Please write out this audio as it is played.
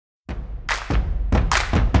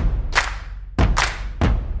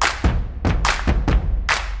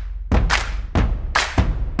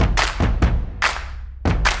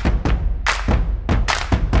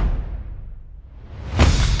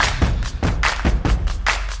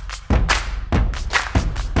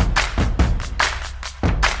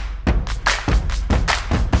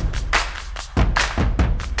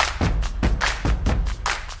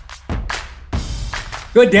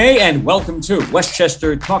Good day and welcome to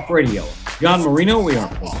Westchester Talk Radio. John Marino, we are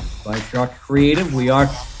presented by Sharc Creative. We are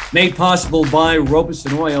made possible by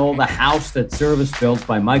Robeson Oil, the house that service built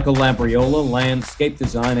by Michael Labriola, landscape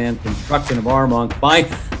design and construction of Armonk, by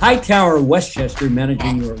Hightower Westchester,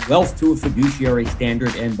 managing your wealth to a fiduciary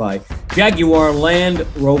standard, and by Jaguar Land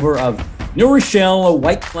Rover of New Rochelle,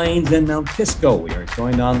 White Plains, and Mount Kisco. We are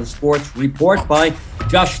joined on the Sports Report by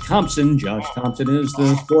Josh Thomson. Josh Thomson is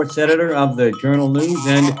the sports editor of the Journal News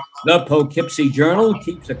and the Poughkeepsie Journal.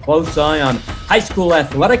 Keeps a close eye on high school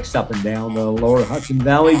athletics up and down the Lower Hudson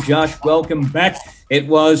Valley. Josh, welcome back. It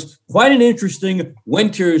was quite an interesting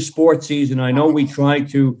winter sports season. I know we tried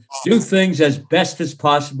to do things as best as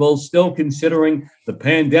possible, still considering the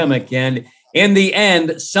pandemic, and in the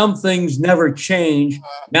end, some things never change.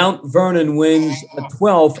 Mount Vernon wins a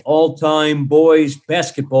 12th all-time boys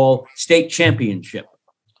basketball state championship.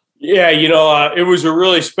 Yeah, it was a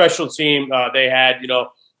really special team. They had,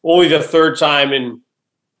 only the third time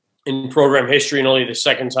in program history and only the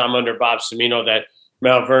second time under Bob Cimino that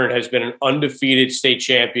Mount Vernon has been an undefeated state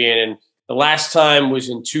champion. And the last time was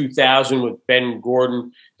in 2000 with Ben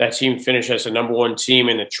Gordon. That team finished as the number one team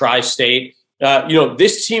in the tri-state.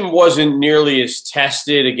 This team wasn't nearly as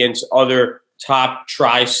tested against other top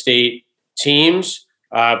tri-state teams,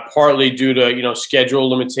 partly due to, schedule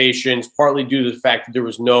limitations, partly due to the fact that there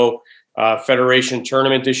was no federation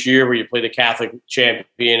tournament this year where you play the Catholic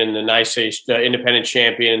champion and the NICE independent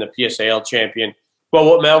champion and the PSAL champion. But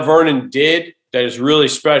what Mount Vernon did that is really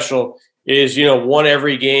special is, won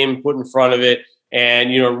every game put in front of it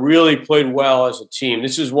and, really played well as a team.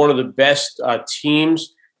 This is one of the best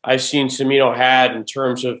teams I've seen Cimino had in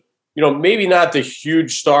terms of, maybe not the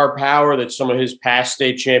huge star power that some of his past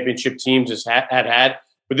state championship teams had,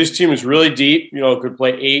 but this team is really deep, could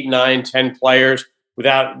play 8, 9, 10 players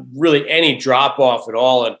without really any drop off at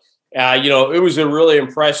all. And, it was a really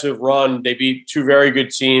impressive run. They beat two very good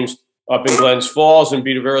teams up in Glens Falls and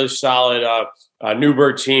beat a very solid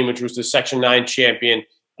Newburgh team, which was the Section 9 champion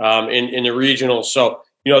in the regional. So,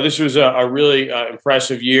 this was a really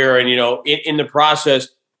impressive year. And, in the process,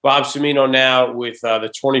 Bob Cimino now with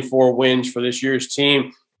the 24 wins for this year's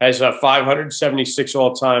team has 576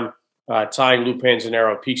 all-time, tying Lou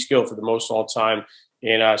Panzanero Peekskill for the most all-time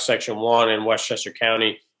in Section 1 in Westchester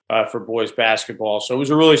County for boys basketball. So it was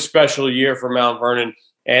a really special year for Mount Vernon.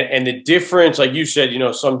 And the difference, like you said,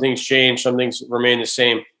 some things change, some things remain the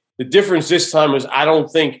same. The difference this time was I don't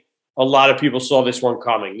think a lot of people saw this one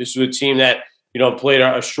coming. This was a team that, played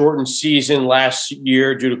a shortened season last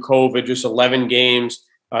year due to COVID, just 11 games.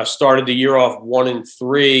 Started the year off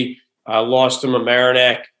 1-3, lost to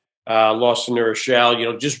Mamaroneck, lost to New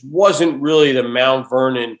Rochelle. Just wasn't really the Mount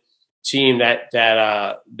Vernon team that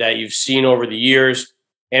you've seen over the years,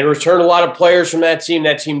 and returned a lot of players from that team.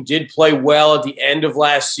 That team did play well at the end of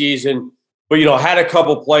last season, but had a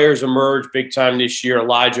couple players emerge big time this year.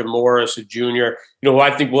 Elijah Morris, a junior, who I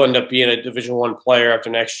think will end up being a Division I player after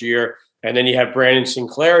next year, and then you have Brandon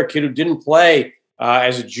Sinclair, a kid who didn't play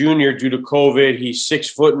as a junior due to COVID. He's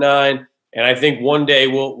 6'9", and I think one day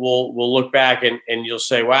we'll look back and you'll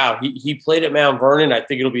say, wow, he played at Mount Vernon. I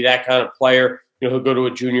think it'll be that kind of player. He'll go to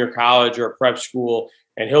a junior college or a prep school,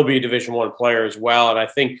 and he'll be a Division I player as well. And I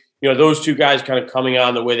think those two guys kind of coming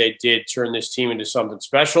on the way they did turned this team into something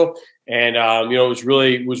special. And it was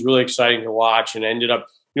really exciting to watch, and ended up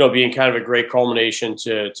being kind of a great culmination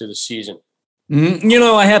to the season.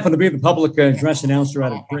 I happen to be the public address announcer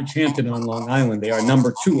out of Bridgehampton on Long Island. They are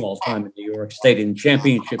number 2 all-time in New York State in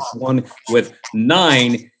championships, won with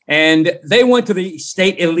 9. And they went to the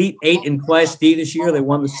state Elite 8 in Class D this year. They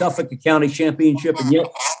won the Suffolk County Championship. And yet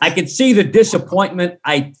I could see the disappointment.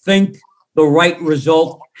 I think the right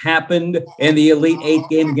result happened in the Elite 8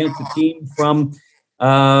 game against a team from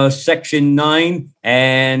Section 9,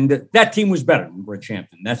 and that team was better than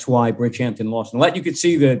Bridgehampton. That's why Bridgehampton lost. And you could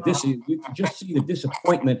see you could just see the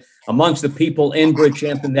disappointment amongst the people in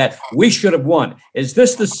Bridgehampton that we should have won. Is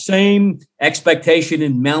this the same expectation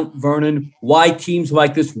in Mount Vernon? Why teams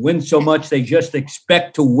like this win so much? They just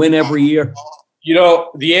expect to win every year?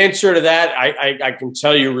 The answer to that, I can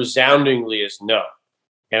tell you resoundingly, is no.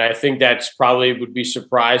 And I think that's probably would be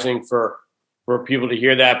surprising for people to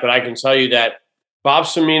hear that. But I can tell you that Bob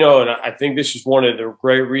Cimino, and I think this is one of the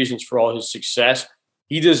great reasons for all his success,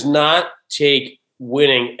 he does not take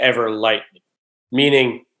winning ever lightly.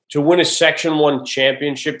 Meaning, to win a Section 1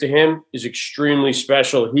 championship to him is extremely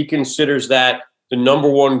special. He considers that the number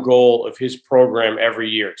one goal of his program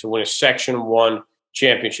every year, to win a Section 1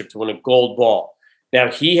 championship, to win a gold ball.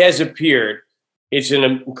 Now, he has appeared, it's an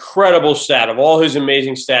incredible stat. Of all his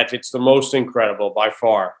amazing stats, it's the most incredible by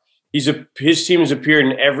far. His team has appeared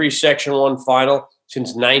in every Section 1 final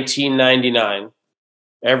since 1999.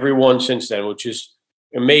 Every one since then, which is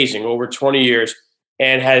amazing, over 20 years,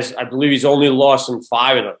 and I believe he's only lost in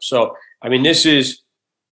 5 of them. So, I mean, this is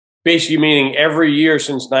basically meaning every year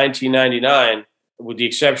since 1999, with the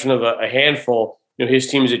exception of a handful, his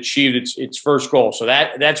team has achieved its first goal. So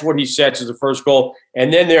that's what he sets as the first goal.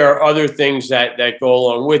 And then there are other things that go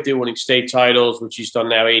along with it, winning state titles, which he's done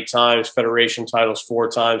now 8 times, federation titles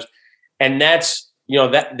 4 times. And that's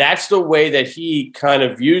the way that he kind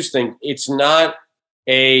of views things. It's not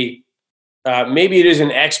maybe it is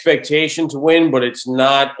an expectation to win, but it's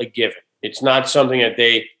not a given. It's not something that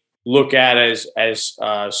they look at as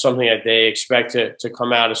something that they expect to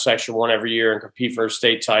come out of Section 1 every year and compete for a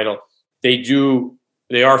state title.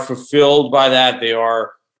 They are fulfilled by that. They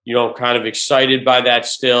are, kind of excited by that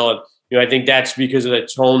still. And, I think that's because of the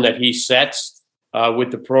tone that he sets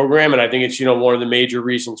with the program. And I think it's, one of the major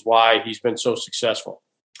reasons why he's been so successful.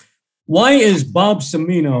 Why is Bob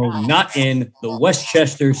Cimino not in the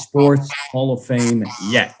Westchester Sports Hall of Fame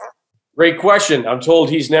yet? Great question. I'm told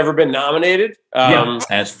he's never been nominated.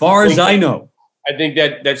 As far as I know. I think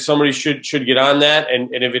that somebody should get on that.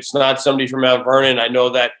 And if it's not somebody from Mount Vernon, I know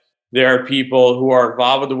that there are people who are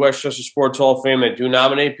involved with the Westchester Sports Hall of Fame that do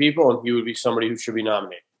nominate people, and he would be somebody who should be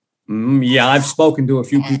nominated. Yeah, I've spoken to a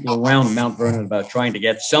few people around Mount Vernon about trying to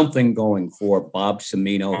get something going for Bob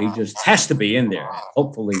Cimino. He just has to be in there.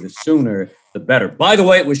 Hopefully, the sooner, the better. By the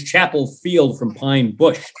way, it was Chapel Field from Pine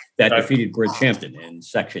Bush that defeated Bridgehampton in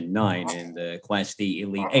Section 9 in the Class D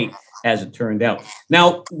Elite 8, as it turned out.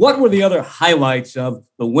 Now, what were the other highlights of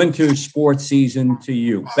the winter sports season to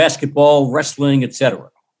you? Basketball, wrestling, etc.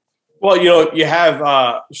 Well, you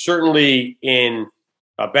have certainly in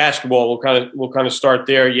basketball. We'll kind of start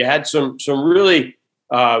there. You had some really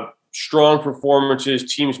strong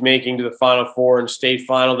performances, teams making to the Final Four and state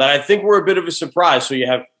final that I think were a bit of a surprise. So you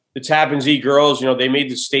have the Tappan Zee girls. They made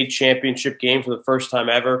the state championship game for the first time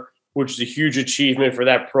ever, which is a huge achievement for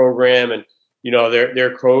that program. And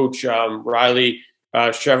their coach Riley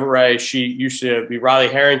Chevrolet. She used to be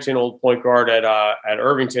Riley Harrington, old point guard at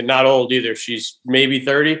Irvington. Not old either. She's maybe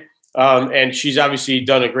 30. And she's obviously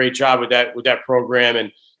done a great job with that program.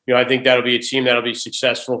 And, I think that'll be a team that'll be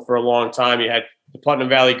successful for a long time. You had the Putnam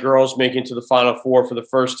Valley girls making to the Final Four for the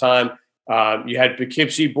first time. You had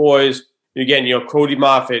Poughkeepsie boys. Again, Cody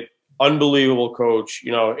Moffitt, unbelievable coach.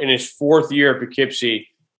 In his 4th year at Poughkeepsie,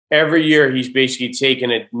 every year he's basically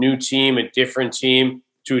taken a new team, a different team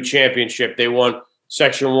to a championship. They won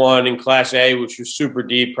Section 1 in Class A, which was super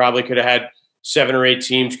deep. Probably could have had 7 or 8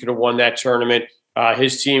 teams could have won that tournament.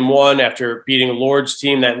 His team won after beating a Lord's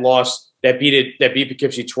team that beat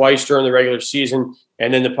Poughkeepsie twice during the regular season,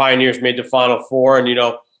 and then the Pioneers made the Final Four. And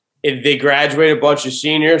if they graduate a bunch of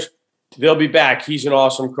seniors, they'll be back. He's an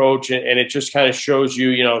awesome coach, and it just kind of shows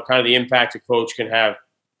you, kind of the impact a coach can have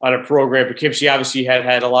on a program. Poughkeepsie obviously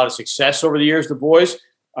had a lot of success over the years, the boys,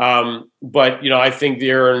 but I think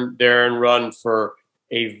they're in run for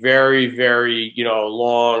a very, very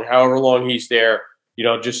long, however long he's there.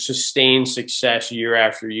 Just sustained success year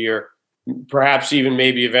after year, perhaps even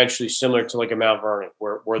maybe eventually similar to like a Mount Vernon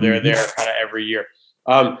where they're there kind of every year.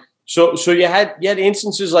 So you had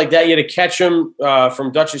instances like that. You had a Ketchum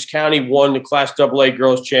from Dutchess County won the Class AA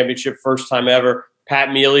Girls Championship, first time ever.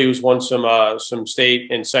 Pat Mealy, who's won some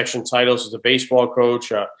state and section titles as a baseball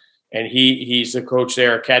coach, and he's the coach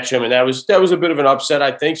there at Ketchum, and that was a bit of an upset,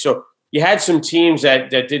 I think. So you had some teams that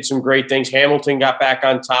did some great things. Hamilton got back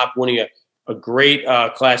on top, winning a great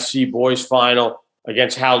Class C boys final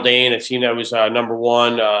against Haldane, a team that was number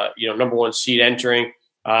one seed entering.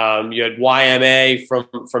 You had YMA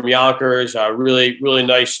from Yonkers, really, really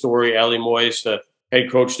nice story. Ellie Moyes, the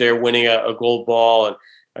head coach there, winning a gold ball, and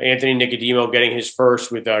Anthony Nicodemo getting his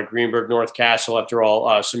first with Greenberg North Castle after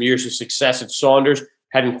all some years of success at Saunders.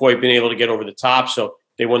 Hadn't quite been able to get over the top, so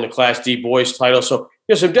they won the Class D boys title. So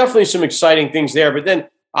so definitely some exciting things there. But then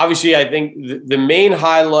obviously I think the main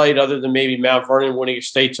highlight, other than maybe Mount Vernon winning a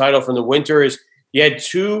state title from the winter, is you had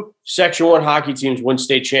 2 Section 1 hockey teams win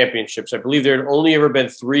state championships. I believe there had only ever been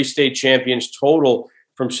 3 state champions total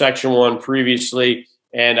from Section 1 previously.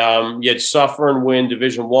 And you had Suffern win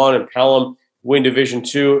Division 1 and Pelham win Division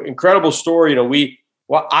 2. Incredible story.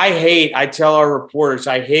 I tell our reporters,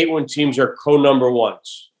 I hate when teams are co-number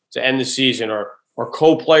ones to end the season or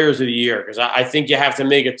co-players of the year, because I think you have to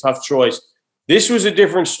make a tough choice. This was a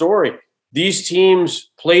different story. These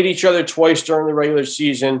teams played each other twice during the regular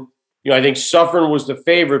season. I think Suffern was the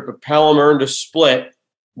favorite, but Pelham earned a split,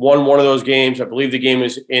 won one of those games. I believe the game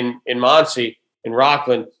was in Muncie, in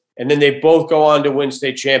Rockland. And then they both go on to win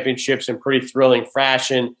state championships in pretty thrilling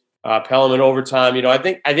fashion. Pelham in overtime. I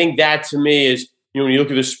think that to me is, when you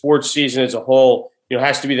look at the sports season as a whole,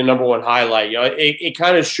 has to be the number one highlight. It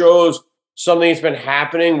kind of shows something that's been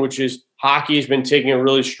happening, which is hockey has been taking a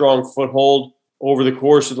really strong foothold over the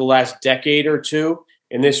course of the last decade or two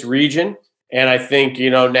in this region. And I think,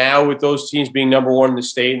 now with those teams being number one in the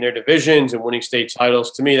state in their divisions and winning state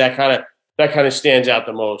titles, to me, that kind of stands out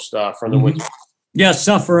the most from the winter. Yeah,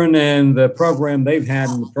 Suffern and the program they've had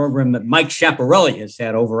and the program that Mike Schiaparelli has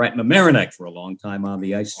had over at Mamaroneck for a long time on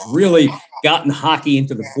the ice has really gotten hockey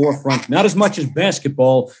into the forefront, not as much as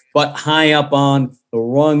basketball, but high up on the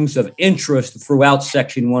rungs of interest throughout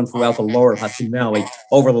Section 1, throughout the Lower Hudson Valley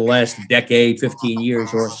over the last decade, 15 years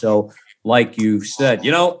or so, like you said.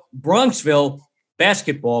 Bronxville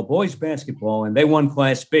basketball, boys basketball, and they won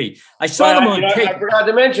Class B. I saw them on tape. I forgot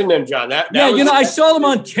to mention them, John. I saw them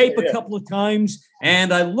on tape a couple of times,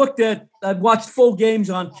 and I watched full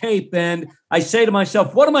games on tape, and I say to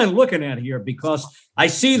myself, what am I looking at here? Because I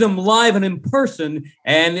see them live and in person,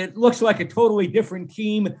 and it looks like a totally different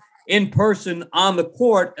team in person on the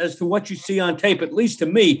court as to what you see on tape, at least to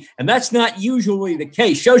me. And that's not usually the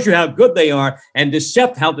case. Shows you how good they are and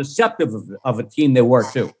how deceptive of a team they were,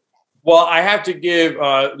 too. Well, I have to give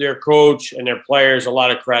their coach and their players a lot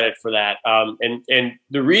of credit for that. And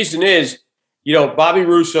the reason is, Bobby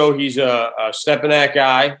Russo, he's a Stepinac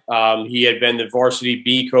guy. He had been the varsity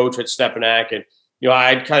B coach at Stepinac. And,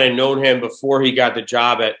 I'd kind of known him before he got the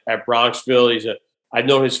job at Bronxville. I'd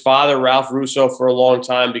known his father, Ralph Russo, for a long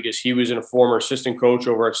time because he was a former assistant coach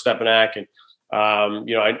over at Stepinac. And,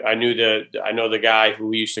 I know the guy who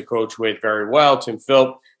we used to coach with very well, Tim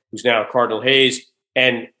Philp, who's now at Cardinal Hayes.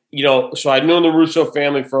 And, so I've known the Russo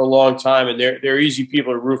family for a long time, and they're easy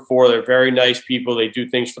people to root for. They're very nice people. They do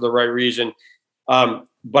things for the right reason.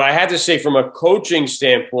 But I have to say, from a coaching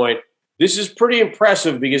standpoint, this is pretty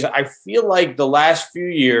impressive because I feel like the last few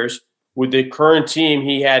years with the current team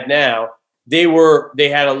he had now, they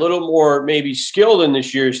had a little more maybe skill than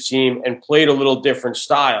this year's team and played a little different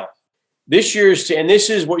style. This year's team, and this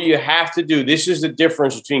is what you have to do. This is the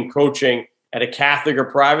difference between coaching at a Catholic or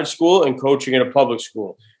private school and coaching at a public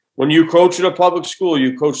school. When you coach at a public school,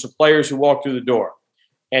 you coach the players who walk through the door.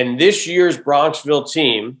 And this year's Bronxville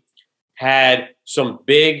team had some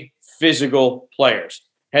big physical players,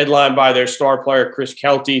 headlined by their star player, Chris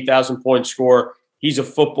Kelty, 1,000-point scorer. He's a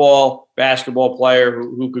football, basketball player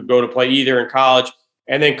who could go to play either in college.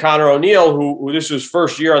 And then Connor O'Neill, who this was his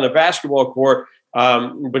first year on the basketball court,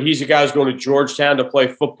 but he's a guy who's going to Georgetown to play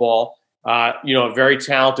football. A very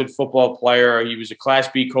talented football player. He was a Class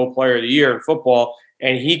B co-player of the year in football.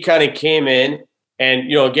 And he kind of came in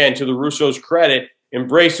and, again, to the Russo's credit,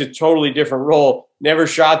 embraced a totally different role, never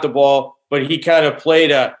shot the ball, but he kind of played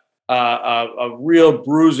a real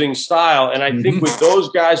bruising style. And I think with those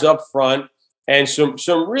guys up front and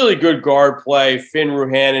some really good guard play, Finn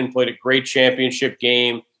Ruhanen played a great championship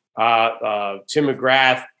game. Tim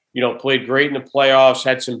McGrath, played great in the playoffs,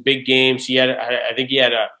 had some big games. I think he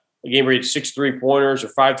had a game where he had 6 3-pointers or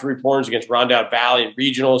 5 3-pointers against Rondout Valley in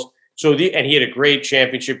regionals. And he had a great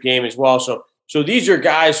championship game as well. So these are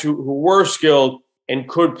guys who were skilled and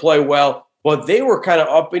could play well, but they were kind of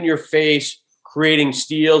up in your face, creating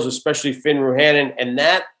steals, especially Finn Ruhanen, and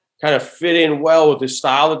that kind of fit in well with the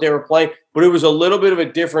style that they were playing. But it was a little bit of a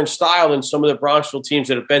different style than some of the Bronxville teams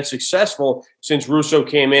that have been successful since Russo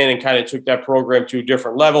came in and kind of took that program to a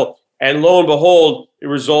different level. And lo and behold, it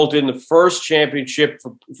resulted in the first championship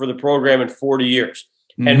for the program in 40 years.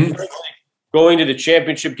 And frankly, going to the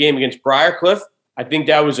championship game against Briarcliff, I think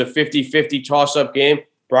that was a 50-50 toss-up game.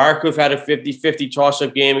 Briarcliff had a 50-50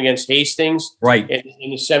 toss-up game against Hastings in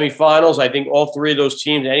the semifinals. I think all three of those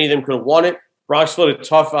teams, any of them could have won it. Bronxville had a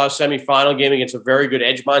tough semifinal game against a very good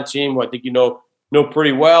Edgemont team, who I think know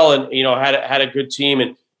pretty well, and had a good team,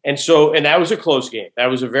 and that was a close game. That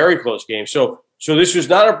was a very close game. So this was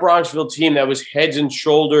not a Bronxville team that was heads and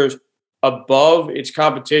shoulders above its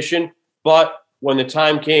competition, but when the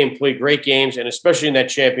time came, played great games, and especially in that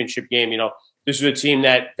championship game, this was a team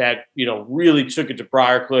that really took it to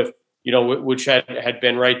Briarcliff, which had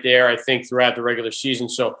been right there, I think, throughout the regular season.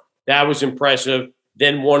 So that was impressive.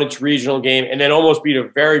 Then won its regional game, and then almost beat a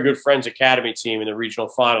very good Friends Academy team in the regional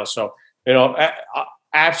final. So,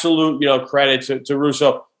 absolute, credit to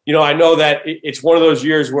Russo. I know that it's one of those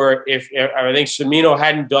years where if I think Semino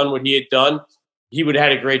hadn't done what he had done, he would have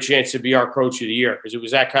had a great chance to be our coach of the year, because it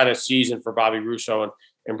was that kind of season for Bobby Russo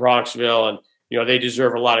and Bronxville. And, they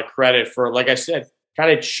deserve a lot of credit for, like I said,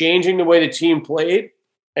 kind of changing the way the team played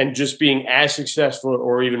and just being as successful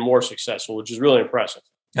or even more successful, which is really impressive.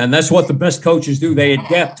 And that's what the best coaches do. They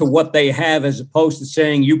adapt to what they have as opposed to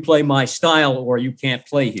saying, you play my style or you can't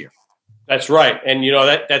play here. That's right. And,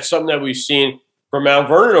 that's something that we've seen from Mount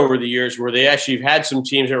Vernon over the years, where they actually have had some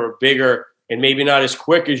teams that were bigger and maybe not as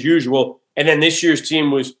quick as usual. And then this year's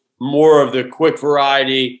team was more of the quick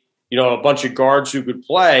variety, a bunch of guards who could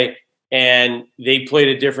play, and they played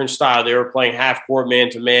a different style. They were playing half court,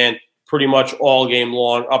 man to man, pretty much all game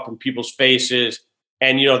long, up in people's faces.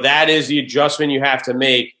 And, that is the adjustment you have to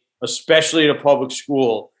make, especially at a public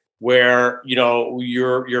school where,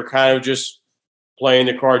 you're kind of just playing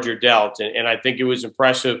the cards you're dealt. And I think it was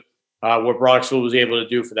impressive what Bronxville was able to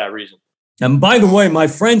do for that reason. And by the way, my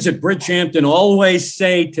friends at Bridgehampton always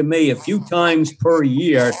say to me a few times per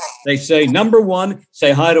year, they say, number one,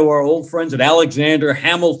 say hi to our old friends at Alexander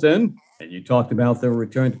Hamilton. And you talked about their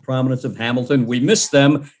return to prominence of Hamilton. We miss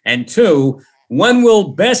them. And two, when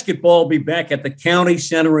will basketball be back at the County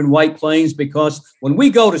Center in White Plains? Because when we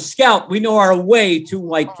go to scout, we know our way to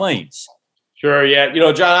White Plains. Sure, yeah.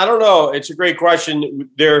 John, I don't know. It's a great question.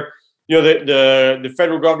 The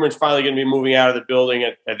federal government's finally going to be moving out of the building,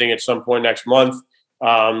 I think, at some point next month.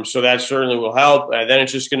 So that certainly will help. Then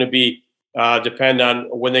it's just going to be depend on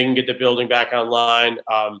when they can get the building back online.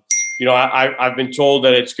 I've been told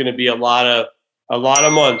that it's going to be a lot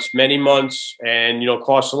of months, many months, and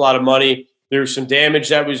costs a lot of money. There's some damage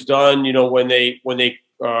that was done, when they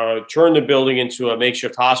turned the building into a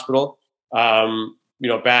makeshift hospital.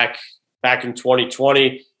 Back in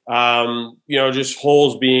 2020. Just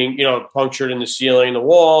holes being, punctured in the ceiling and the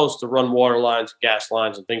walls to run water lines, gas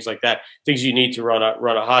lines, and things like that. Things you need to run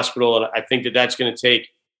a hospital. And I think that's going to take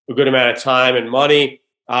a good amount of time and money.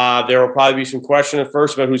 There will probably be some question at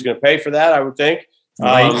first about who's going to pay for that, I would think.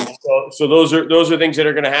 Right. So those are things that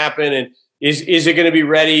are going to happen. And is it going to be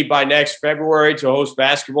ready by next February to host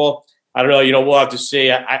basketball? I don't know. We'll have to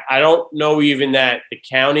see. I don't know even that the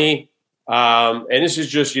county, and this is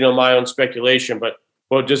just, my own speculation, but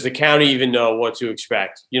does the county even know what to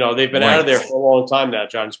expect? They've been out of there for a long time now,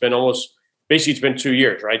 John. It's been it's been 2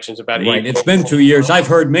 years, right? Since about 8. Right. It's been 2 years. I've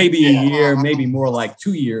heard maybe a year, maybe more like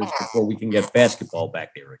 2 years before we can get basketball back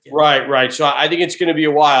there again. Right. So I think it's going to be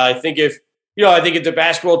a while. I think if the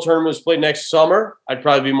basketball tournament was played next summer, I'd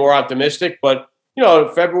probably be more optimistic. But,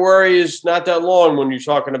 February is not that long when you're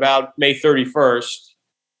talking about May 31st,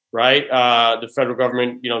 right? The federal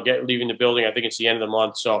government, leaving the building. I think it's the end of the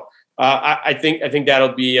month. So I think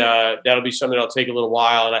that'll be something that'll take a little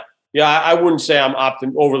while. And I wouldn't say I'm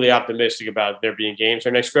overly optimistic about there being games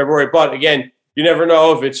for next February. But again, you never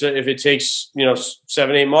know if it takes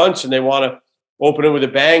 7-8 months and they want to open it with a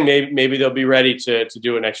bang. Maybe they'll be ready to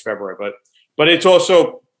do it next February. But it's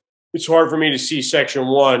hard for me to see Section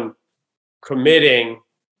 1 committing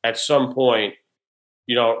at some point,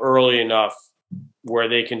 early enough where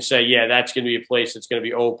they can say, yeah, that's going to be a place that's going to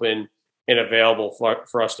be open and available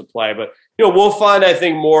for us to play. But, we'll find, I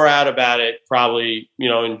think, more out about it probably,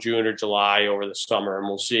 in June or July over the summer, and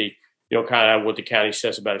we'll see, kind of what the county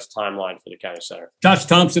says about its timeline for the county center. Josh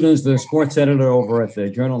Thomson is the sports editor over at the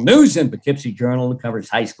Journal News and Poughkeepsie Journal, that covers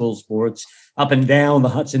high school sports up and down the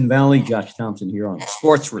Hudson Valley. Josh Thomson here on the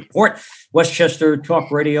Sports Report. Westchester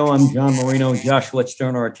Talk Radio. I'm John Marino. Josh, let's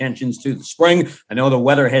turn our attentions to the spring. I know the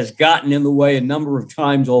weather has gotten in the way a number of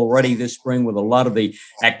times already this spring with a lot of the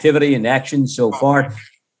activity and action so far.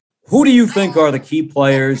 Who do you think are the key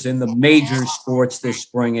players in the major sports this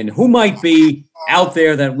spring, and who might be out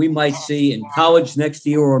there that we might see in college next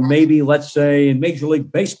year, or maybe, let's say, in Major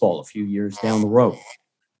League Baseball a few years down the road?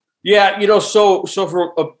 Yeah, so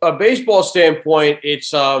from a baseball standpoint,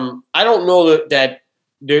 it's I don't know that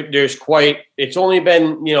there's quite. It's only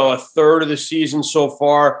been a third of the season so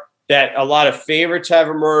far that a lot of favorites have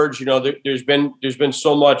emerged. There's been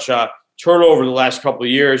so much turnover the last couple of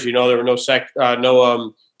years. There were no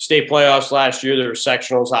state playoffs last year. There were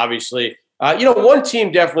sectionals, obviously. One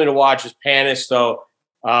team definitely to watch is Panis, though.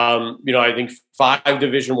 I think 5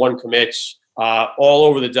 Division I commits all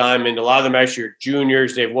over the diamond. A lot of them actually are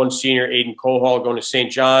juniors. They have one senior, Aiden Cohall, going to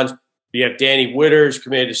St. John's. You have Danny Witters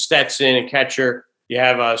committed to Stetson and catcher. You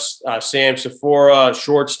have Sam Sephora,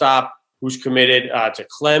 shortstop, who's committed to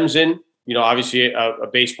Clemson. Obviously a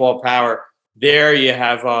baseball power there. You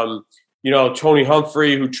have Tony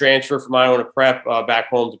Humphrey, who transferred from Iona Prep back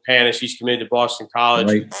home to Panis. He's committed to Boston College.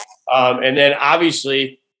 Right. And then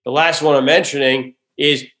obviously the last one I'm mentioning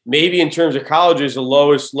is maybe in terms of colleges, the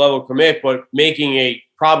lowest level commit, but making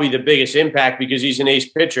probably the biggest impact because he's an ace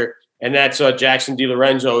pitcher. And that's Jackson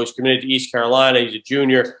DiLorenzo, who's committed to East Carolina. He's a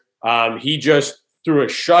junior. He just threw a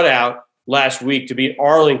shutout last week to beat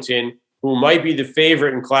Arlington, who might be the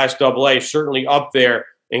favorite in Class AA, certainly up there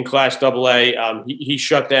in Class AA. He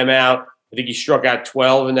shut them out. I think he struck out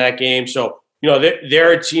 12 in that game. So,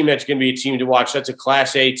 they're a team that's going to be a team to watch. That's a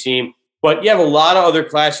Class A team. But you have a lot of other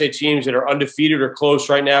Class A teams that are undefeated or close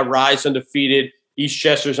right now. Rise undefeated. East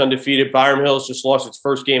Chester's undefeated. Byram Hills just lost its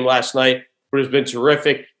first game last night but has been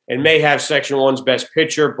terrific and may have Section 1's best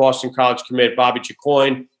pitcher, Boston College commit Bobby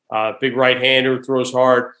Chicoine, big right-hander who throws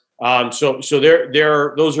hard. So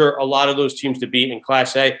those are a lot of those teams to beat in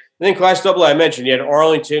Class A. And then Class AA, I mentioned, you had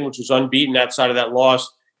Arlington, which was unbeaten outside of that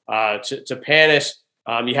loss to Panis.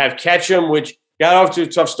 You have Ketchum, which got off to a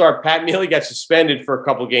tough start. Pat Mealy got suspended for a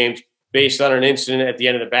couple games based on an incident at the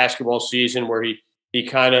end of the basketball season where he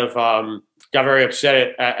kind of got very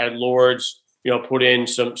upset at Lourdes, put in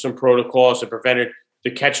some protocols that prevented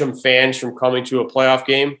the Ketchum fans from coming to a playoff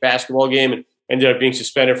game, basketball game, and ended up being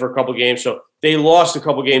suspended for a couple games. So they lost a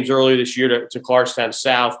couple games earlier this year to Clarkstown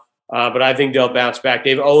South, but I think they'll bounce back. They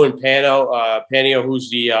have Owen Panio, who's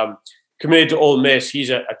the committed to Ole Miss. He's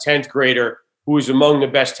a 10th grader who is among the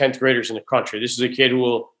best 10th graders in the country. This is a kid who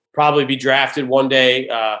will probably be drafted one day,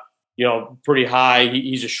 pretty high.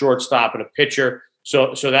 He's a shortstop and a pitcher.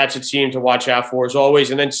 So that's a team to watch out for as always.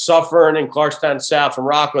 And then Suffern and Clarkstown South from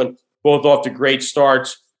Rockland, both off to great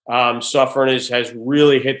starts. Suffern has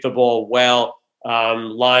really hit the ball well.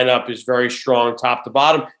 Lineup is very strong top to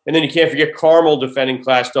bottom. And then you can't forget Carmel, defending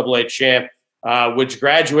Class AA champ, which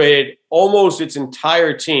graduated almost its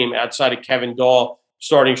entire team outside of Kevin Dahl,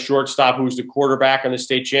 starting shortstop, who's the quarterback on the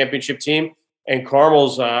state championship team. And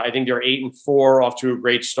Carmel's, I think they're 8-4, off to a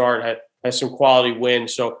great start, has some quality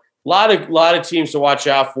wins. So a lot of teams to watch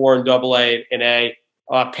out for in AA and A.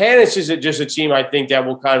 Panis is just a team I think that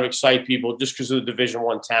will kind of excite people just because of the Division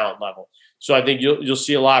I talent level. So I think you'll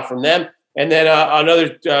see a lot from them. And then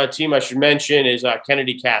another team I should mention is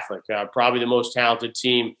Kennedy Catholic, probably the most talented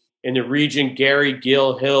team in the region. Gary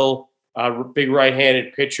Hill, big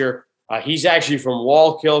right-handed pitcher. He's actually from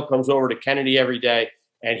Wallkill, comes over to Kennedy every day,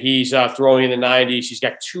 and he's throwing in the 90s. He's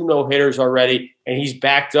got 2 no-hitters already, and he's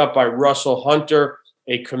backed up by Russell Hunter,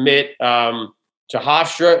 a commit to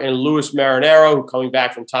Hofstra, and Louis Marinero, who coming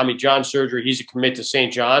back from Tommy John surgery. He's a commit to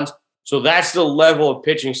St. John's. So that's the level of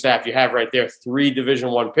pitching staff you have right there. 3 Division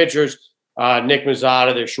I pitchers. Nick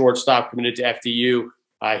Mazzata, their shortstop, committed to FDU.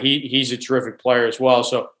 He's a terrific player as well.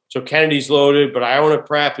 So Kennedy's loaded, but Iona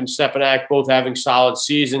Prep and Stepinac both having solid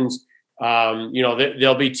seasons.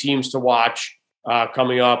 There'll be teams to watch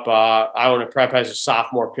coming up. Iona Prep has a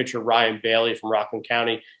sophomore pitcher, Ryan Bailey from Rockland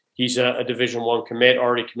County. He's a Division I commit,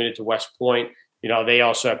 already committed to West Point. They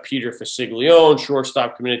also have Peter Fasiglione,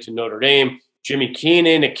 shortstop, committed to Notre Dame. Jimmy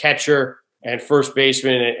Keenan, a catcher and first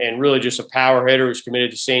baseman, and really just a power hitter who's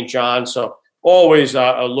committed to St. John's. So always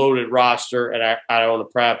a loaded roster at Iona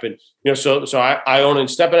Prep. And, so Iona and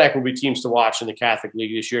Stepinac will be teams to watch in the Catholic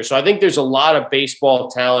League this year. So I think there's a lot of baseball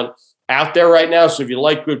talent out there right now. So if you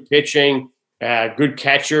like good pitching, good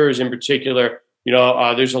catchers in particular,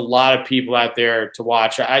 there's a lot of people out there to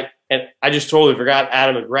watch. I just totally forgot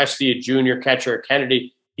Adam Agresti, a junior catcher at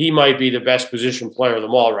Kennedy. He might be the best position player of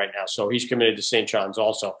them all right now. So he's committed to St. John's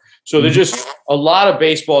also. So there's just a lot of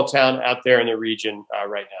baseball talent out there in the region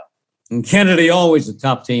right now. And Kennedy, always a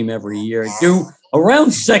top team every year.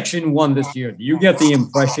 Around Section 1 this year, do you get the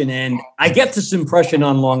impression, and I get this impression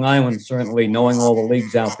on Long Island, certainly, knowing all the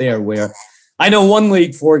leagues out there, where I know one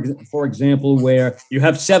league, for example, where you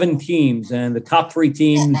have 7 teams, and the top 3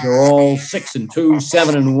 teams are all 6-2,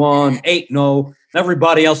 7-1, 8-0.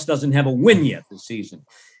 Everybody else doesn't have a win yet this season.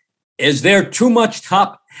 Is there too much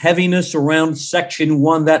top heaviness around Section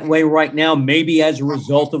 1 that way right now, maybe as a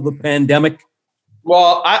result of the pandemic?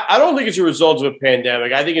 Well, I don't think it's a result of a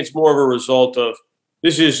pandemic. I think it's more of a result of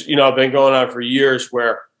this is, been going on for years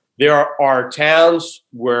where there are towns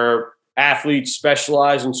where athletes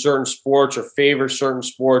specialize in certain sports or favor certain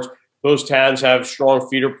sports. Those towns have strong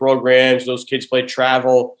feeder programs. Those kids play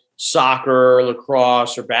travel, soccer, or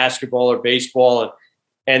lacrosse, or basketball, or baseball,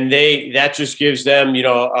 and that just gives them,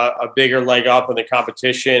 a bigger leg up in the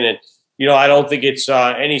competition. And I don't think it's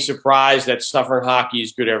any surprise that Suffern hockey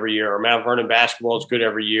is good every year, or Mount Vernon basketball is good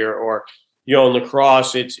every year, or in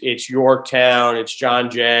lacrosse it's Yorktown, it's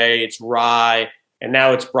John Jay, it's Rye, and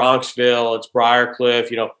now it's Bronxville, it's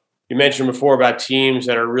Briarcliff. You mentioned before about teams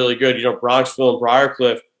that are really good. Bronxville and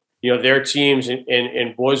Briarcliff, their teams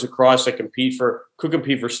in boys lacrosse that could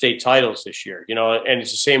compete for state titles this year. And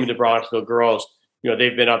it's the same with the Bronxville girls.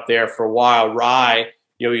 They've been up there for a while. Rye,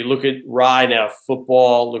 you look at Rye now,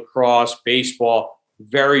 football, lacrosse, baseball,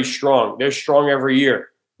 very strong. They're strong every year.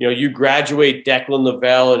 You graduate Declan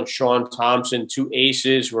Lavelle and Sean Thomson, 2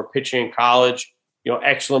 aces who are pitching in college,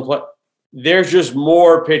 excellent play. There's just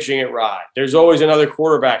more pitching at Rye. There's always another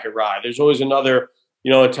quarterback at Rye. There's always another,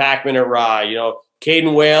 attackman at Rye.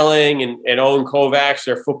 Caden Whaling and Owen Kovacs,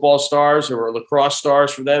 they're football stars or lacrosse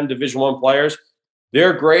stars for them, Division I players.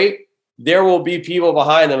 They're great. there will be people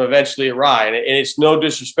behind them eventually at Rye. And it's no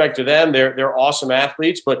disrespect to them. They're awesome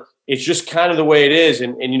athletes, but it's just kind of the way it is.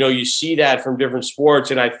 And you see that from different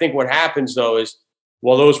sports. And I think what happens, though, is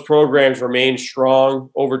while those programs remain strong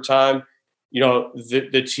over time,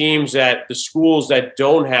 the teams the schools that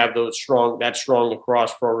don't have that strong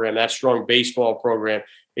lacrosse program, that strong baseball program,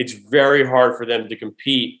 it's very hard for them to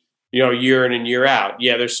compete, year in and year out.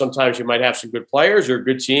 Yeah, there's sometimes you might have some good players or a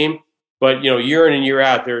good team, but, year in and year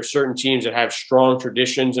out, there are certain teams that have strong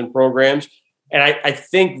traditions and programs. And I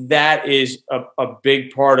think that is a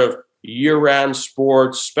big part of year-round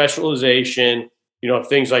sports, specialization,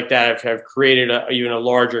 things like that have created even a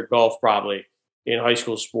larger gulf probably in high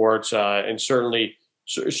school sports, and certainly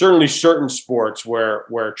certain sports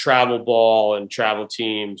where travel ball and travel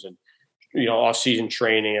teams and off-season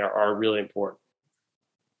training are really important.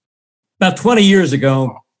 About 20 years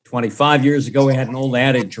ago, 25 years ago, we had an old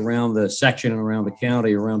adage around the section and around the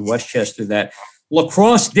county, around Westchester, that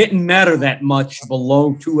lacrosse didn't matter that much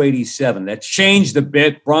below 287. That's changed a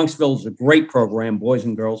bit. Bronxville is a great program, boys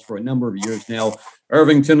and girls, for a number of years now.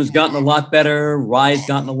 Irvington has gotten a lot better. Rye has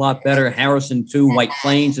gotten a lot better. Harrison, too. White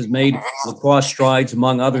Plains has made lacrosse strides,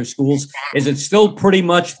 among other schools. Is it still pretty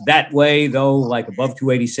much that way, though, like above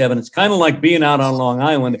 287? It's kind of like being out on Long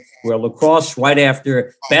Island, where lacrosse, right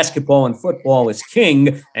after basketball and football, is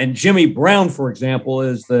king. And Jimmy Brown, for example,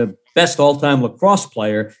 is the best all-time lacrosse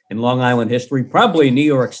player in Long Island history, probably in New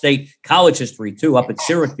York State college history, too, up at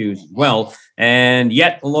Syracuse as well. And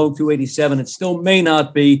yet below 287, it still may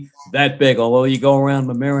not be that big, although you go around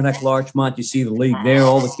Mamaroneck, Larchmont, you see the league there,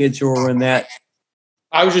 all the kids who are in that.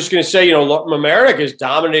 I was just going to say, Mamaroneck has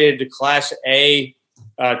dominated the Class A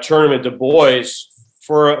tournament, the boys,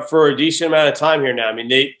 for a decent amount of time here now. I mean,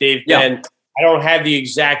 they've been, I don't have the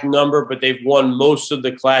exact number, but they've won most of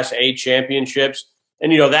the Class A championships.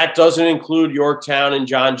 And, that doesn't include Yorktown and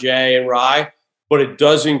John Jay and Rye, but it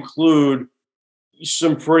does include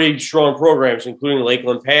some pretty strong programs, including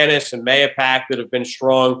Lakeland Panis and Mayapack that have been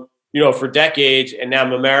strong, for decades. And now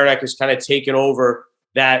Mamaroneck has kind of taken over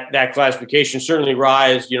that classification. Certainly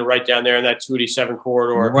Rye is, right down there in that 287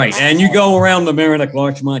 corridor. Right. And you go around Mamaroneck,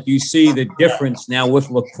 Larchmont, you see the difference now with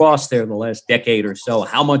lacrosse there the last decade or so,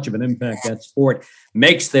 how much of an impact that sport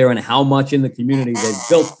makes there and how much in the community they've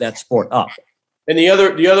built that sport up. And the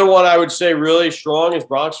other one I would say really strong is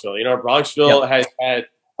Bronxville. Bronxville has had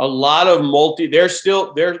a lot of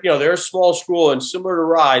they're a small school, and similar to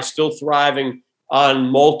Rye, still thriving on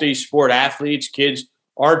multi-sport athletes. Kids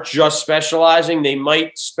aren't just specializing. They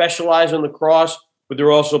might specialize in lacrosse, but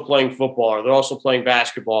they're also playing football or they're also playing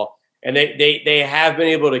basketball. And they have been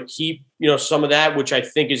able to keep, some of that, which I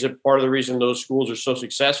think is a part of the reason those schools are so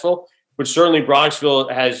successful. But certainly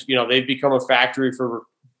Bronxville has, they've become a factory for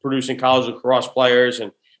producing college lacrosse players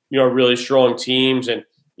and, really strong teams. And,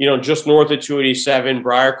 just north of 287,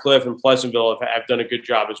 Briarcliff and Pleasantville have done a good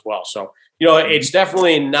job as well. So, it's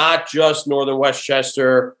definitely not just northern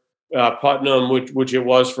Westchester, Putnam, which it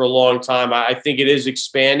was for a long time. I think it is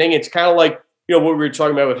expanding. It's kind of like, what we were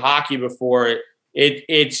talking about with hockey before.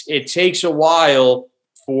 It takes a while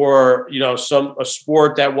for, a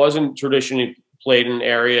sport that wasn't traditionally played in an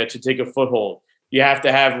area to take a foothold. You have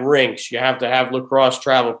to have rinks. You have to have lacrosse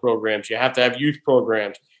travel programs. You have to have youth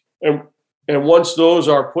programs. And once those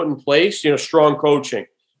are put in place, strong coaching.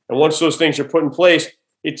 And once those things are put in place,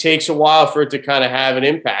 it takes a while for it to kind of have an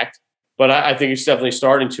impact. But I think it's definitely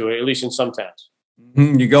starting to, at least in some towns.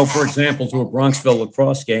 You go, for example, to a Bronxville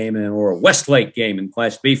lacrosse game or a Westlake game in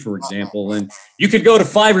Class B, for example, and you could go to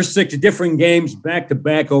 5 or 6 different games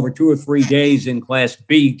back-to-back over 2 or 3 days in Class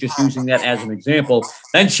B, just using that as an example,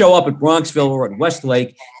 then show up at Bronxville or at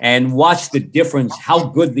Westlake and watch the difference, how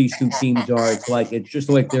good these two teams are. It's just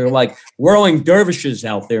like they're like whirling dervishes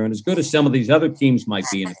out there, and as good as some of these other teams might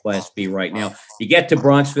be in Class B right now. You get to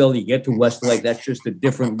Bronxville, you get to Westlake, that's just a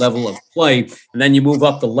different level of play, and then you move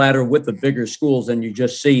up the ladder with the bigger schools, and you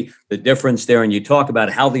just see the difference there. And you talk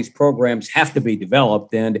about how these programs have to be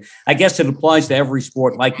developed. And I guess it applies to every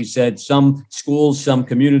sport. Like you said, some schools, some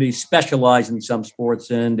communities specialize in some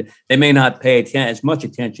sports, and they may not pay as much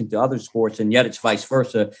attention to other sports. And yet it's vice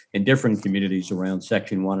versa in different communities around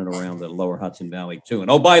Section 1 and around the Lower Hudson Valley, too.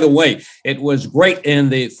 And, oh, by the way, it was great in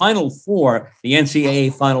the Final Four, the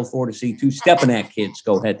NCAA Final Four, to see 2 Stepinac kids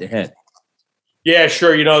go head-to-head. Yeah,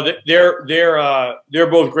 sure. They're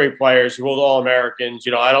both great players. They're both All-Americans.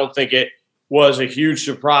 I don't think it was a huge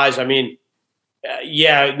surprise. I mean,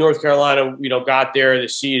 North Carolina, got there, the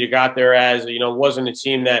seed, got there as, wasn't a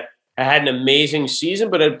team that had an amazing season,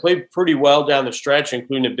 but had played pretty well down the stretch,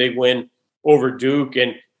 including a big win over Duke.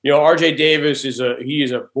 And, RJ Davis is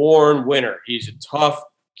a born winner. He's a tough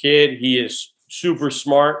kid. He is super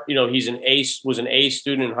smart. He's was an A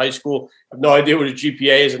student in high school. I have no idea what his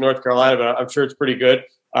GPA is in North Carolina, but I'm sure it's pretty good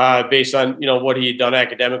based on, what he had done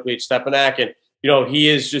academically at Stepinac. And, he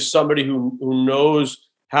is just somebody who knows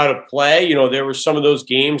how to play. There were some of those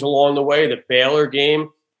games along the way. The Baylor game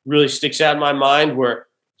really sticks out in my mind where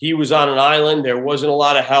he was on an island. There wasn't a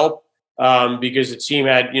lot of help because the team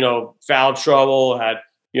had, foul trouble, had,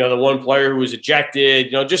 the one player who was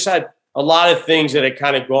ejected, just had a lot of things that had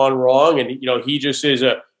kind of gone wrong. And, he just is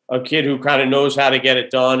a kid who kind of knows how to get it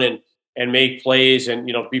done and make plays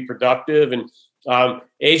and, be productive. And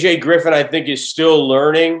AJ Griffin, I think, is still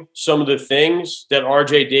learning some of the things that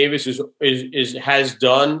RJ Davis has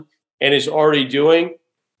done and is already doing,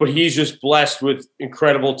 but he's just blessed with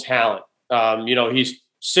incredible talent. He's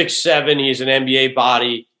 6'7", he has an NBA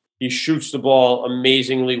body. He shoots the ball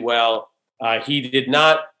amazingly well. He did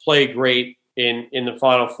not play great in the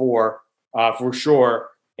Final Four for sure.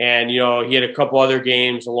 And, he had a couple other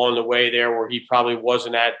games along the way there where he probably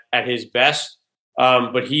wasn't at his best.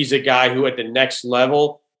 But he's a guy who at the next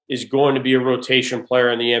level is going to be a rotation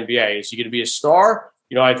player in the NBA. Is he going to be a star?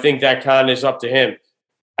 I think that kind of is up to him.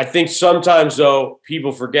 I think sometimes, though,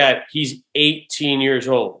 people forget he's 18 years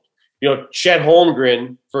old. Chet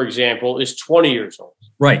Holmgren, for example, is 20 years old.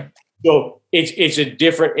 Right. So it's a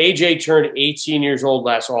different – AJ turned 18 years old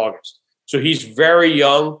last August. So he's very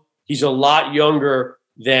young. He's a lot younger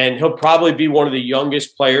than – he'll probably be one of the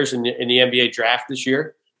youngest players in the NBA draft this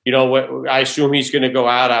year. I assume he's going to go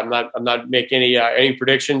out. I'm not making any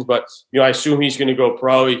predictions, but I assume he's going to go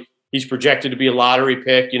pro. He's projected to be a lottery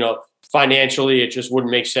pick. Financially, it just wouldn't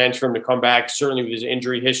make sense for him to come back, certainly with his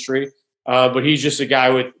injury history. But he's just a guy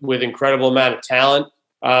with incredible amount of talent.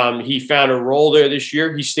 He found a role there this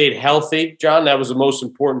year. He stayed healthy, John. That was the most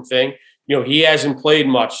important thing. He hasn't played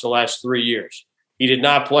much the last 3 years. He did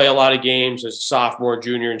not play a lot of games as a sophomore,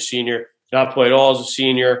 junior, and senior. Did not play at all as a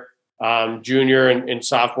senior. Junior and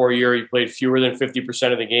sophomore year, he played fewer than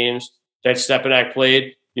 50% of the games that Stepinac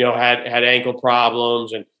played. Had ankle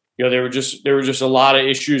problems, and there were just a lot of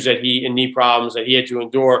issues and knee problems that he had to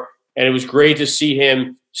endure. And it was great to see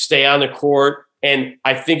him stay on the court. And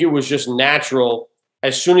I think it was just natural.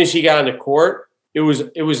 As soon as he got on the court, it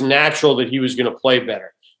was natural that he was going to play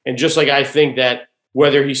better. And just like I think that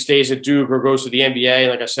whether he stays at Duke or goes to the NBA,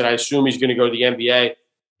 like I said, I assume he's going to go to the NBA.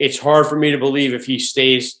 It's hard for me to believe if he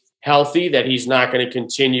stays healthy that he's not going to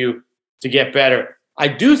continue to get better. I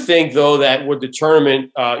do think, though, that what the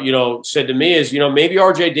tournament, said to me is, maybe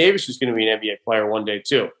RJ Davis is going to be an NBA player one day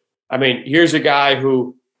too. I mean, here's a guy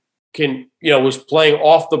who was playing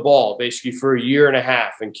off the ball basically for a year and a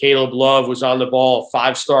half, and Caleb Love was on the ball, a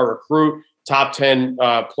 5-star recruit, top 10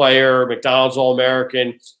 player, McDonald's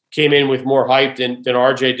All-American, came in with more hype than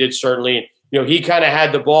RJ did certainly. He kind of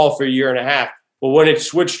had the ball for a year and a half. But when it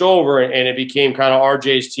switched over and it became kind of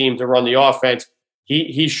RJ's team to run the offense,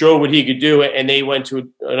 he showed what he could do, and they went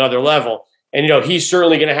to another level. And, he's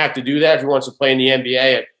certainly going to have to do that if he wants to play in the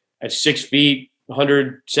NBA at 6 feet,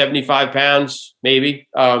 175 pounds, maybe.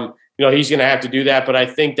 He's going to have to do that. But I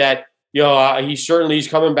think that, he's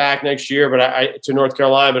coming back next year to North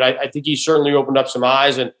Carolina. But I think he certainly opened up some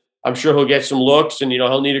eyes, and I'm sure he'll get some looks. And,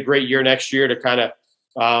 he'll need a great year next year to kind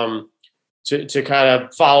of to kind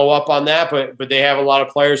of follow up on that, but they have a lot of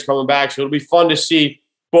players coming back, so it'll be fun to see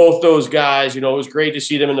both those guys. It was great to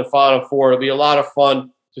see them in the Final Four. It'll be a lot of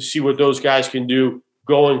fun to see what those guys can do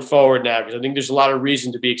going forward now, because I think there's a lot of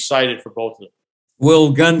reason to be excited for both of them.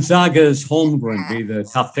 Will Gonzaga's Holmgren be the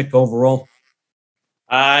top pick overall?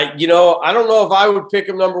 I don't know if I would pick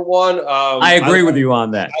him number one. I agree with you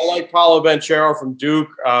on that. I like Paolo Banchero from Duke.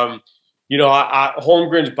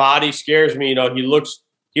 Holmgren's body scares me.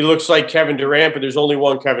 He looks like Kevin Durant, but there's only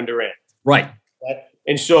one Kevin Durant. Right.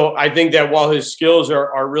 And so I think that while his skills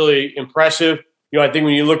are really impressive, I think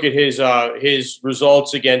when you look at his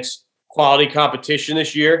results against quality competition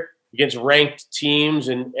this year, against ranked teams,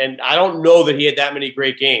 and I don't know that he had that many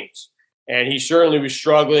great games. And he certainly was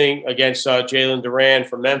struggling against Jalen Duran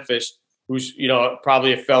from Memphis, who's,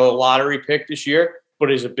 probably a fellow lottery pick this year, but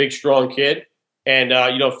is a big, strong kid. And,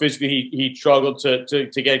 physically he struggled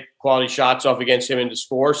to get quality shots off against him and to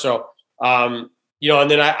score. So, and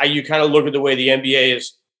then you kind of look at the way the NBA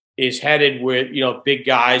is headed with, big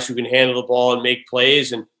guys who can handle the ball and make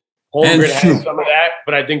plays. And Holmgren has some of that,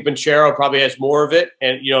 but I think Banchero probably has more of it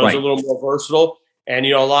and, is a little more versatile. And,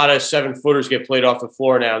 a lot of 7-footers get played off the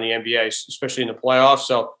floor now in the NBA, especially in the playoffs.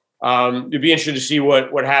 So it'd be interesting to see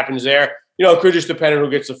what happens there. It could just depend on who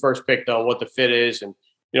gets the first pick, though, what the fit is. And,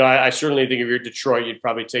 I certainly think if you're Detroit, you'd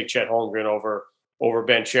probably take Chet Holmgren over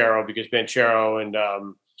Banchero, because Banchero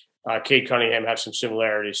and Cade Cunningham have some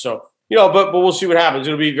similarities. So, but we'll see what happens.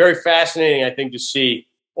 It'll be very fascinating, I think, to see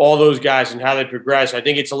all those guys and how they progress. I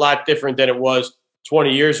think it's a lot different than it was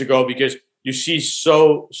 20 years ago because you see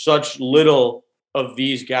such little of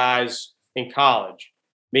these guys in college,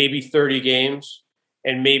 maybe 30 games,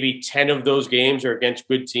 and maybe 10 of those games are against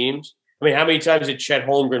good teams. I mean, how many times did Chet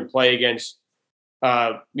Holmgren play against,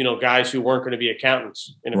 guys who weren't going to be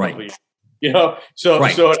accountants in a couple of years? So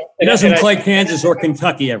he doesn't play Kansas or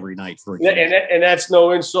Kentucky every night, for example. And that's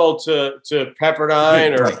no insult to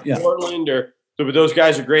Pepperdine or Portland but those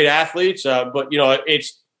guys are great athletes. But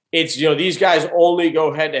it's these guys only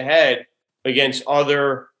go head to head against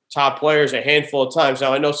other top players a handful of times.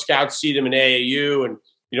 Now I know scouts see them in AAU and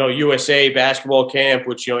USA basketball camp,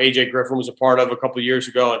 which AJ Griffin was a part of a couple of years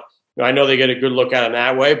ago, and I know they get a good look at them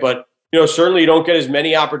that way. But certainly you don't get as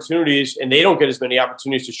many opportunities, and they don't get as many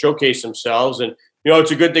opportunities to showcase themselves. And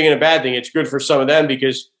it's a good thing and a bad thing. It's good for some of them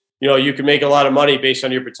because you can make a lot of money based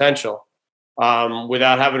on your potential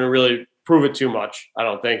without having to really prove it too much. I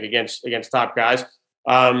don't think against top guys.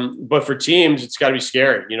 But for teams, it's got to be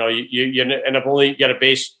scary. You end up only got to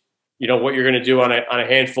base what you're going to do on a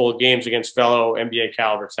handful of games against fellow NBA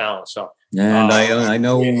caliber talent. So. And I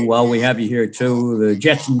know while we have you here too, the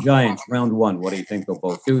Jets and Giants, round one. What do you think they'll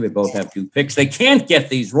both do? They both have 2 picks. They can't get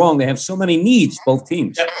these wrong. They have so many needs, both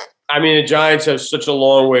teams. I mean, the Giants have such a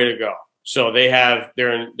long way to go. So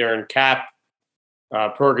they're in cap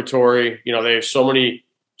purgatory. They have so many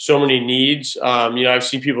needs. I've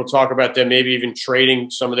seen people talk about them maybe even trading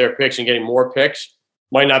some of their picks and getting more picks.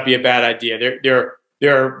 Might not be a bad idea.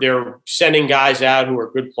 They're sending guys out who are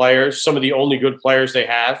good players. Some of the only good players they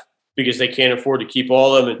have, because they can't afford to keep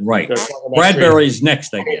all of them. And right. Bradbury's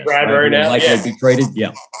next, I guess. Bradbury now. Likely be traded.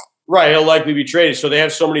 Yeah. Right. He'll likely be traded. So they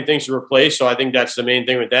have so many things to replace. So I think that's the main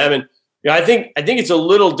thing with them. And I think it's a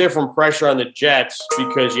little different pressure on the Jets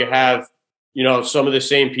because you have, some of the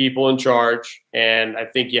same people in charge. And I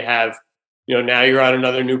think you have, now you're on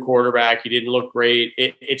another new quarterback. He didn't look great.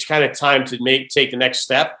 It's kind of time to take the next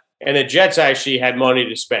step. And the Jets actually had money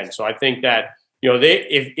to spend. So I think that,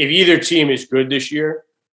 if either team is good this year,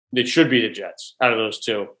 it should be the Jets out of those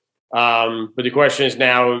two. But the question is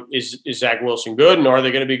now, is Zach Wilson good, and are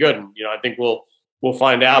they going to be good? And, I think we'll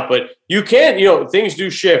find out. But you can't, things do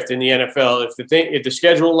shift in the NFL. If the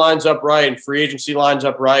schedule lines up right and free agency lines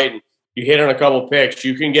up right, and you hit on a couple picks,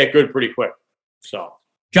 you can get good pretty quick. So,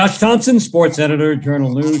 Josh Thomson, sports editor,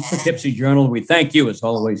 Journal News, Poughkeepsie Journal. We thank you as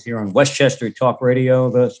always here on Westchester Talk Radio,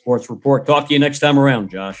 the Sports Report. Talk to you next time around,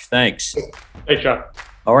 Josh. Thanks. Hey, Sean.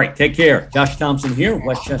 All right, take care. Josh Thomson here,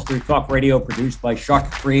 Westchester Talk Radio, produced by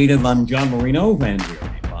Sharc Creative. I'm John Marino, and we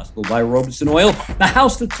are made possible by Robeson Oil, the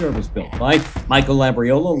house that service built by Michael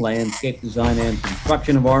Labriola, landscape design and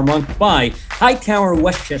construction of Armonk, by Hightower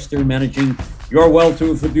Westchester, managing your well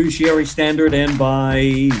to a fiduciary standard, and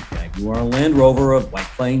by Jaguar Land Rover of White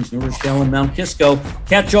Plains, New Rochelle, and Mount Kisco.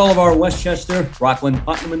 Catch all of our Westchester, Rockland,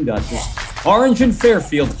 Putnam, and Dutchess, Orange, and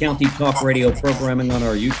Fairfield County Talk Radio programming on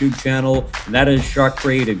our YouTube channel, and that is Sharc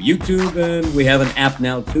Creative YouTube, and we have an app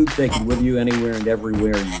now, too. Take it with you anywhere and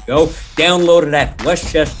everywhere you go. Download it at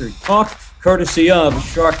Westchester Talk, courtesy of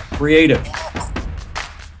Sharc Creative.